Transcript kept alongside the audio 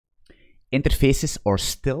interfaces are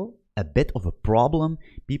still a bit of a problem.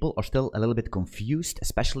 People are still a little bit confused,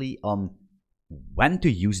 especially on when to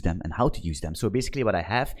use them and how to use them. So basically what I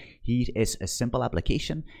have here is a simple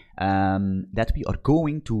application that we are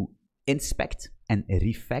going to inspect and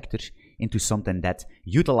refactor into something that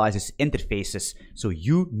utilizes interfaces so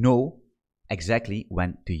you know exactly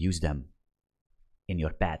when to use them in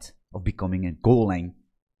your path of becoming a Golang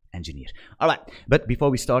engineer. All right, but before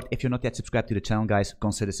we start, if you're not yet subscribed to the channel, guys,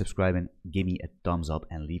 consider subscribing, give me a thumbs up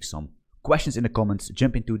and leave some questions in the comments.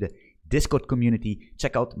 Jump into the Discord community,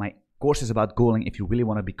 check out my courses about Golang if you really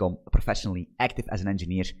want to become professionally active as an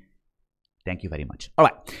engineer. Thank you very much. All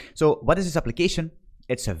right, so what is this application?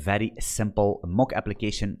 It's a very simple mock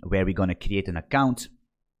application where we're going to create an account.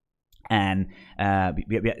 And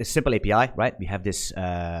we have a simple API, right? We have this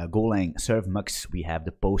Golang serve mux, we have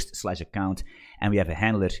the post/account, and we have a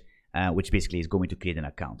handler, which basically is going to create an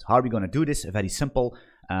account. How are we going to do this? Very simple.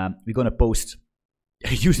 We're going to post a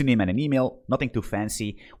username and an email, nothing too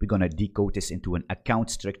fancy. We're going to decode this into an account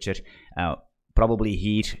structure. Probably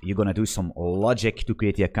here, you're going to do some logic to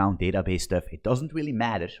create the account, database stuff. It doesn't really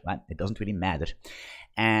matter, right? It doesn't really matter.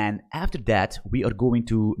 And after that, we are going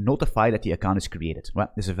to notify that the account is created. Right?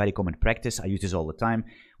 This is a very common practice. I use this all the time,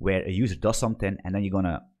 where a user does something, and then you're going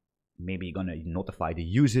to notify the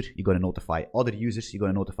user. You're going to notify other users. You're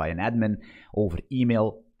going to notify an admin over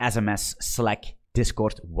email, SMS, Slack,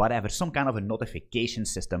 Discord, whatever. Some kind of a notification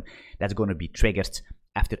system that's going to be triggered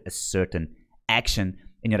after a certain action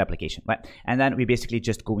in your application, right? And then we basically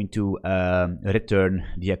just going to return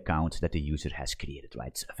the account that the user has created, right?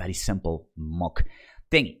 It's a very simple mock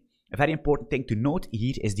thing. A very important thing to note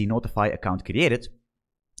here is the notify account created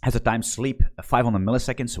has a time sleep 500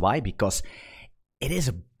 milliseconds. Why? Because it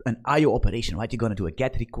is an IO operation, right? You're going to do a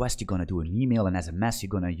GET request, you're going to do an email, an SMS, you're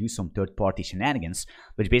going to use some third-party shenanigans,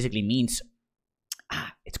 which basically means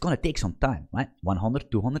it's going to take some time, right?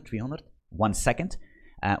 100, 200, 300, 1 second.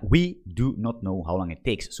 We do not know how long it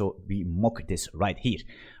takes, so we mock this right here,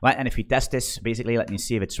 right? And if we test this, basically, let me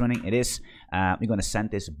see if it's running. It is. We're gonna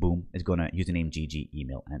send this. Boom. It's gonna username GG,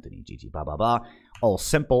 email Anthony GG, blah blah blah. All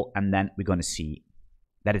simple, and then we're gonna see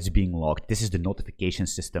that it's being logged. This is the notification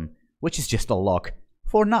system, which is just a log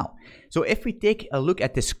for now. So if we take a look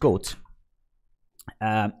at this code,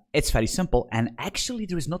 it's very simple, and actually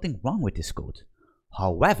there is nothing wrong with this code.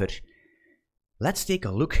 However, let's take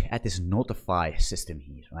a look at this notify system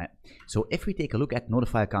here, right? So if we take a look at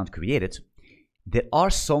notify account created, there are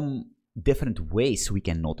some different ways we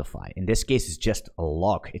can notify. In this case, it's just a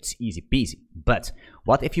log. It's easy peasy. But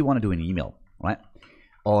what if you want to do an email, right?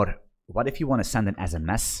 Or what if you want to send an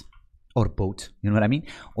SMS or both? You know what I mean?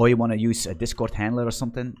 Or you want to use a Discord handler or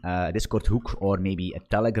something, a Discord hook, or maybe a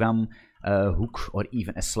Telegram hook, or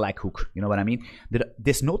even a Slack hook. You know what I mean?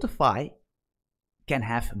 This notify can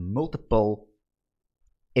have multiple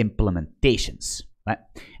implementations, right?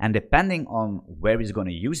 And depending on where we're going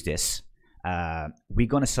to use this, we're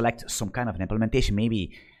going to select some kind of an implementation.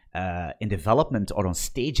 Maybe in development or on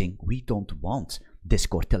staging, we don't want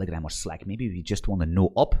Discord, Telegram, or Slack. Maybe we just want a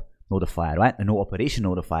no-op notifier, right? A no-operation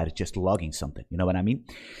notifier, just logging something. You know what I mean?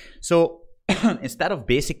 So instead of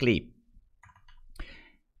basically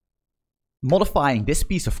modifying this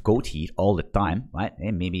piece of code here all the time, right?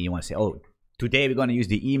 And maybe you want to say, oh, today we're going to use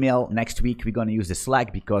the email, next week we're going to use the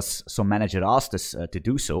Slack because some manager asked us to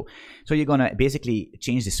do so. So you're going to basically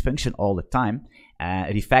change this function all the time,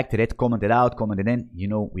 refactor it, comment it out, comment it in. You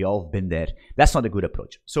know, we all have been there. That's not a good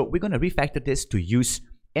approach. So we're going to refactor this to use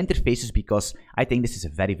interfaces because I think this is a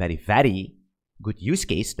very, very, very good use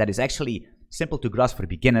case that is actually simple to grasp for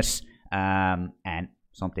beginners, and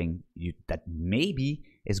something that maybe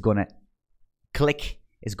is going to click,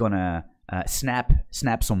 is going to snap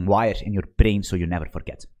some wire in your brain so you never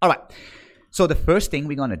forget. All right. So the first thing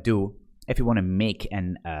we're going to do if you want to make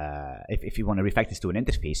an, if you want to refactor this to an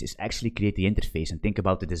interface is actually create the interface and think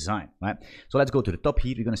about the design, right? So let's go to the top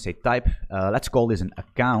here. We're going to say type, let's call this an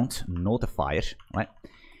account notifier, right?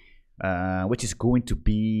 Which is going to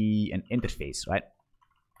be an interface, right?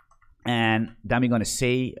 And then we're going to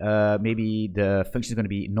say, maybe the function is going to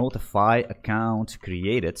be notify account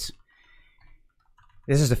created.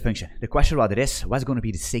 This is the function. The question rather is, what's going to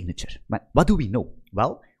be the signature? Right? What do we know?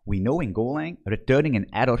 Well, we know in Golang, returning an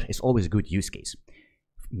error is always a good use case.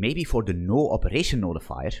 Maybe for the no operation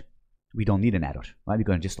notifier, we don't need an error, right? We're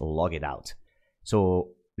going to just log it out. So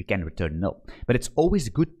we can return null. But it's always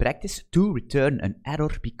good practice to return an error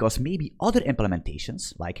because maybe other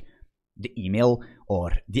implementations, like the email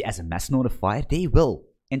or the SMS notifier, they will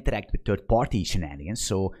interact with third-party shenanigans.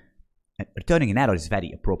 So returning an error is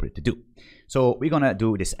very appropriate to do. So we're going to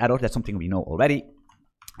do this error. That's something we know already.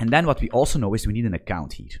 And then what we also know is we need an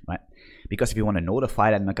account here, right? Because if we want to notify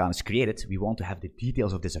that an account is created, we want to have the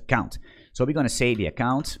details of this account. So we're going to say the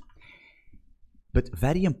account, but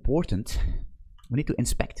very important, we need to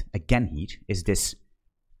inspect again here is this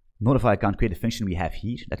notify account created function we have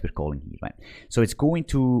here that we're calling here, right? So it's going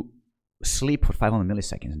to sleep for 500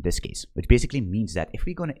 milliseconds in this case, which basically means that if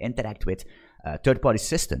we're going to interact with third-party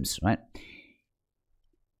systems, right,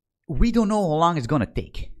 we don't know how long it's going to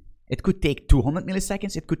take. It could take 200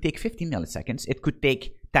 milliseconds, it could take 50 milliseconds, it could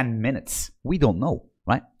take 10 minutes. We don't know,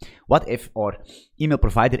 right? What if our email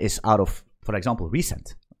provider is out of, for example,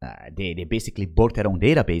 recent? They basically broke their own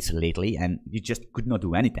database lately and you just could not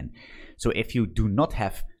do anything. So if you do not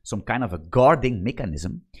have some kind of a guarding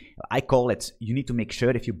mechanism, I call it, you need to make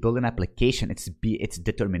sure if you build an application, it's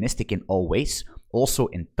deterministic in all ways, also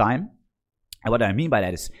in time. And what I mean by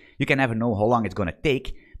that is you can never know how long it's going to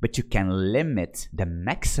take, but you can limit the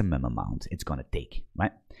maximum amount it's going to take,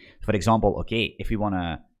 right? For example, okay, if we want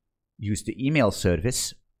to use the email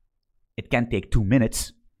service, it can take 2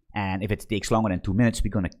 minutes. And if it takes longer than 2 minutes, we're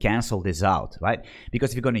going to cancel this out, right? Because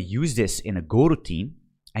if you're going to use this in a Go routine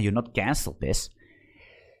and you're not cancel this,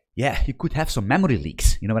 yeah, you could have some memory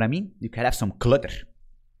leaks. You know what I mean? You could have some clutter.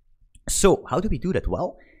 So how do we do that?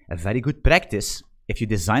 Well, a very good practice, if you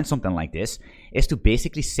design something like this, is to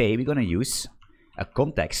basically say we're going to use a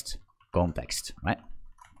context, right?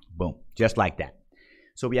 Boom, just like that.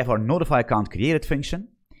 So we have our notify account created function,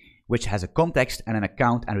 which has a context and an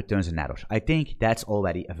account and returns an error. I think that's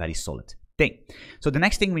already a very solid thing. So the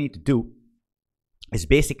next thing we need to do is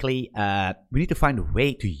basically, we need to find a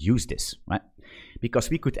way to use this, right? Because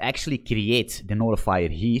we could actually create the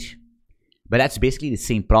notifier here, but that's basically the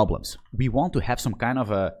same problems. We want to have some kind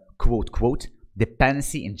of a quote,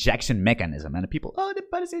 dependency injection mechanism. And the people, oh,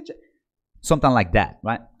 dependency injection, something like that,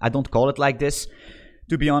 right? I don't call it like this,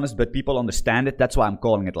 to be honest, but people understand it. That's why I'm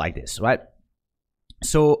calling it like this, right?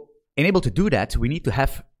 So, in able to do that, we need to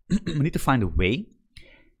have, we need to find a way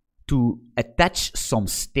to attach some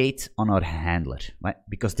state on our handler, right?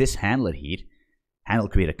 Because this handler here, handle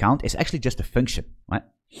create account, is actually just a function, right?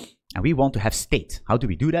 And we want to have state. How do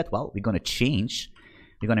we do that? Well, we're going to change,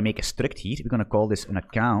 we're going to make a struct here. We're going to call this an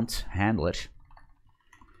account handler,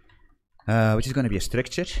 which is going to be a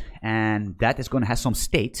structure, and that is going to have some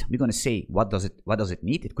state. We're going to say what does it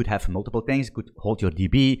need. It could have multiple things. It could hold your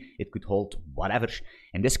DB. It could hold whatever.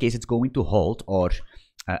 In this case, it's going to hold our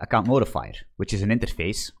account notifier, which is an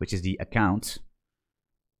interface, which is the account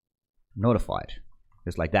notifier,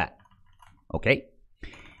 just like that. Okay,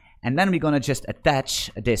 and then we're going to just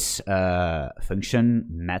attach this function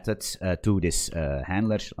method to this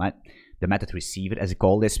handler, right? The method receiver, as I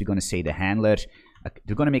call this. We're going to say the handler.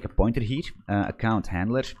 We're going to make a pointer here, account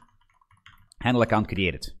handler, handle account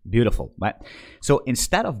created. Beautiful, right? So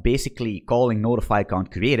instead of basically calling notify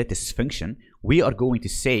account created, this function, we are going to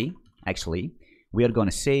say, actually, we are going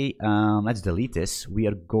to say, let's delete this. We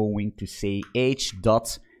are going to say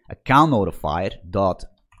h.account notifier dot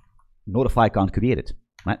notify account created,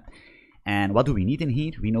 right? And what do we need in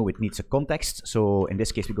here? We know it needs a context. So in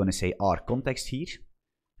this case, we're going to say our context here.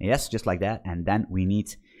 Yes, just like that. And then we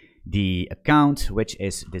need the account, which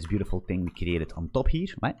is this beautiful thing we created on top here,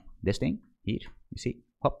 right? This thing here, you see,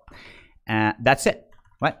 hop. That's it,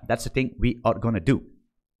 right? That's the thing we are gonna do.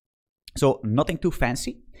 So nothing too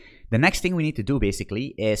fancy. The next thing we need to do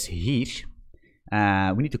basically is here,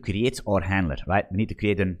 we need to create our handler, right? We need to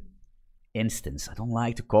create an instance. I don't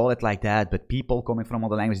like to call it like that, but people coming from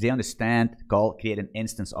other language, they understand, create an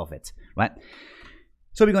instance of it, right?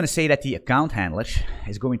 So we're going to say that the account handler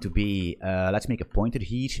is going to be, let's make a pointer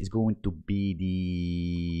here, is going to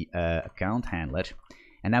be the account handler.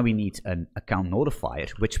 And now we need an account notifier,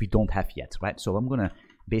 which we don't have yet, right? So I'm going to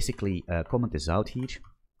basically comment this out here.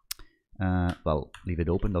 Well, leave it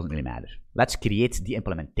open, doesn't really matter. Let's create the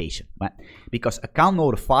implementation, right? Because account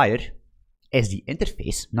notifier is the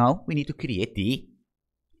interface. Now we need to create the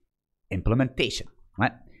implementation,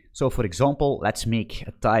 right? So for example, let's make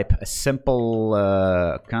a type, a simple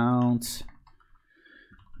account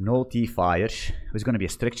notifier. There's going to be a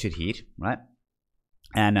structure here, right?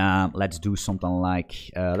 And let's do something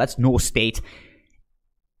like, let's no state.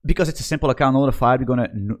 Because it's a simple account notifier,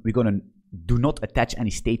 we're gonna do not attach any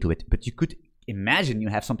state to it. But you could imagine you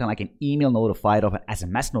have something like an email notifier or an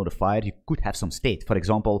SMS notifier. You could have some state. For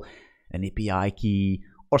example, an API key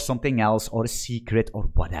or something else or a secret or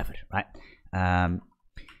whatever, right?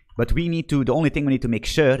 But we need to, the only thing we need to make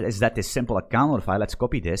sure is that this simple account notifier, let's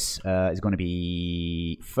copy this, is going to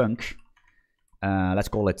be func. Let's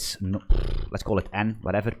call it n,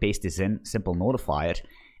 whatever, paste this in, simple notifier.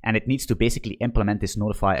 And it needs to basically implement this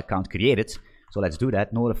notify account created. So let's do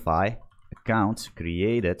that, notify account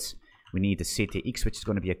created, we need the CTX, which is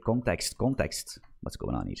going to be a context. What's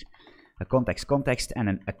going on here? A context, and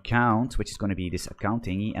an account, which is going to be this account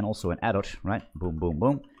thingy, and also an error, right? Boom, boom,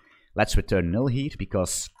 boom. Let's return null here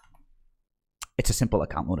because it's a simple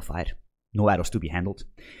account notifier. No errors to be handled.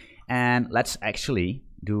 And let's actually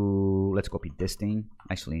do, let's copy this thing.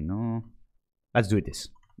 Actually, no. Let's do this.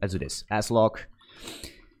 Let's do this. Aslog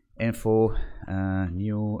info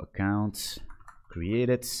new account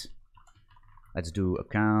created. Let's do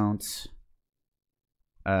account.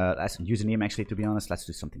 That's username actually, to be honest. Let's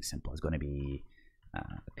do something simple. It's going to be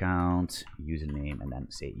account, username, and then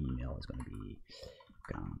say email is going to be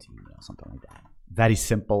account, email, something like that. Very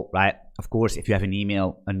simple, right? Of course, if you have an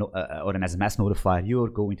email or an SMS notifier, you're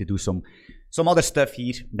going to do some other stuff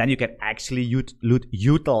here. Then you can actually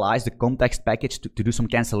utilize the context package to do some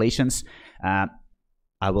cancellations.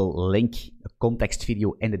 I will link a context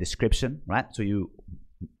video in the description, right? So you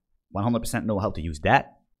 100% know how to use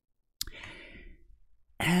that.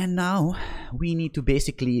 And now we need to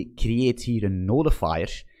basically create here a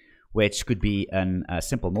notifier, which could be a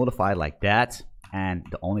simple notifier like that. And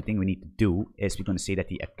the only thing we need to do is we're going to say that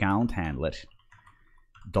the account handler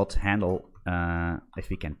dot handle, if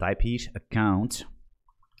we can type here, account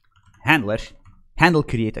handler, handle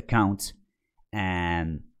create account,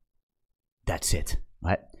 and that's it,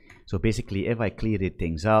 right? So basically, if I clear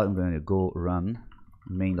things out, I'm going to go run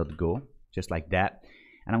main.go, just like that.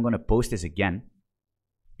 And I'm going to post this again.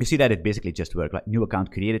 You see that it basically just worked, right? New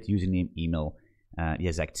account created, username, email, the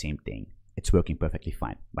exact same thing. It's working perfectly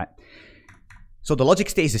fine, right? So the logic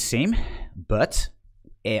stays the same, but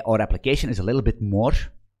our application is a little bit more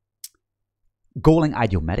Golang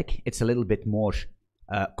idiomatic. It's a little bit more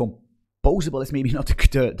composable is maybe not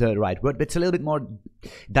the right word, but it's a little bit more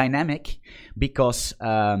dynamic because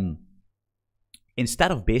instead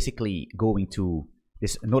of basically going to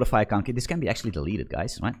this notify account, this can be actually deleted,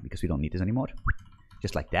 guys, right? Because we don't need this anymore.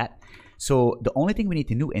 Just like that. So the only thing we need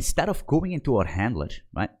to do, instead of going into our handler,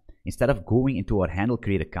 right? Instead of going into our handle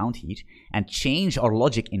create account here and change our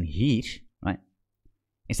logic in here, right?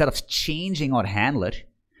 Instead of changing our handler,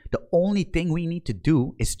 the only thing we need to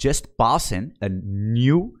do is just pass in a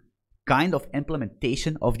new kind of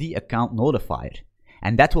implementation of the account notifier.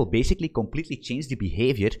 And that will basically completely change the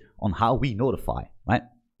behavior on how we notify, right?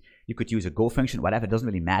 You could use a Go function, whatever, it doesn't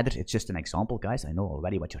really matter. It's just an example, guys. I know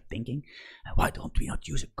already what you're thinking. Why don't we not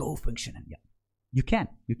use a Go function? And yeah, you can,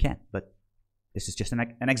 but this is just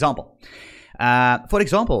an example. For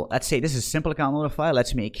example, let's say this is a simple account notifier.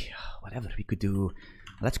 Let's make whatever we could do.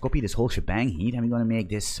 Let's copy this whole shebang here, and we're going to make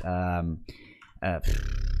this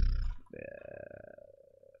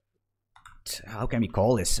how can we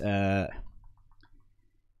call this? A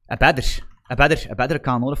better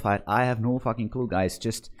account notifier. I have no fucking clue, guys.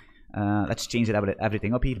 Just let's change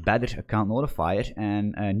everything up here. Better account notifier,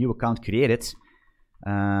 and a new account created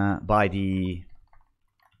by the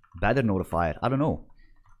better notifier. I don't know.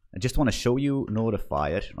 I just want to show you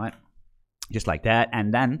notifier, right? Just like that.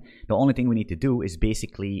 And then the only thing we need to do is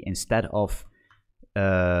basically, instead of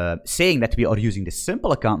saying that we are using the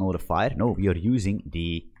simple account notifier, no, we are using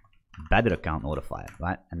the better account notifier,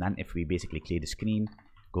 right? And then if we basically clear the screen,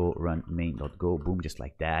 go run main.go, boom, just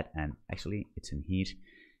like that. And actually it's in here,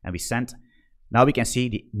 and we send. Now we can see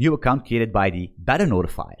the new account created by the better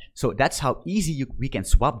notifier. So that's how easy we can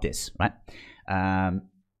swap this, right?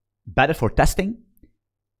 Better for testing.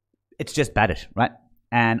 It's just better, right?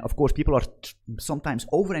 And of course, people are sometimes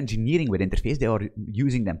over-engineering with interface. They are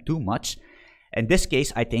using them too much. In this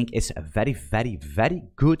case, I think it's a very, very, very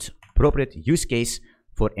good, appropriate use case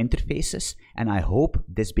for interfaces. And I hope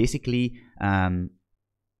this basically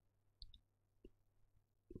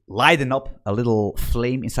lighten up a little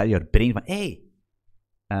flame inside your brain. But hey,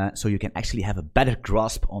 so you can actually have a better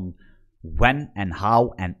grasp on when and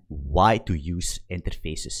how and why to use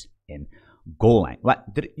interfaces in Golang. Well,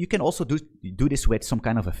 you can also do this with some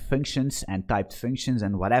kind of a functions and typed functions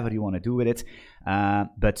and whatever you want to do with it.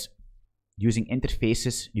 But using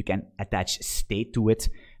interfaces, you can attach state to it.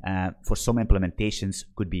 For some implementations,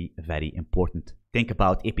 could be very important. Think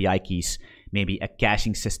about API keys, maybe a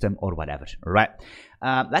caching system or whatever, right?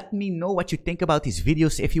 Let me know what you think about these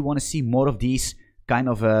videos. If you want to see more of these kind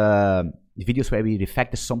of videos where we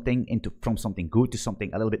refactor something from something good to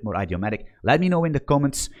something a little bit more idiomatic, let me know in the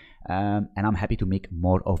comments, and I'm happy to make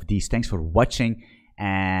more of these. Thanks for watching,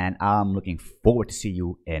 and I'm looking forward to see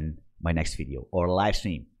you in my next video or live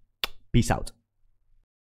stream. Peace out.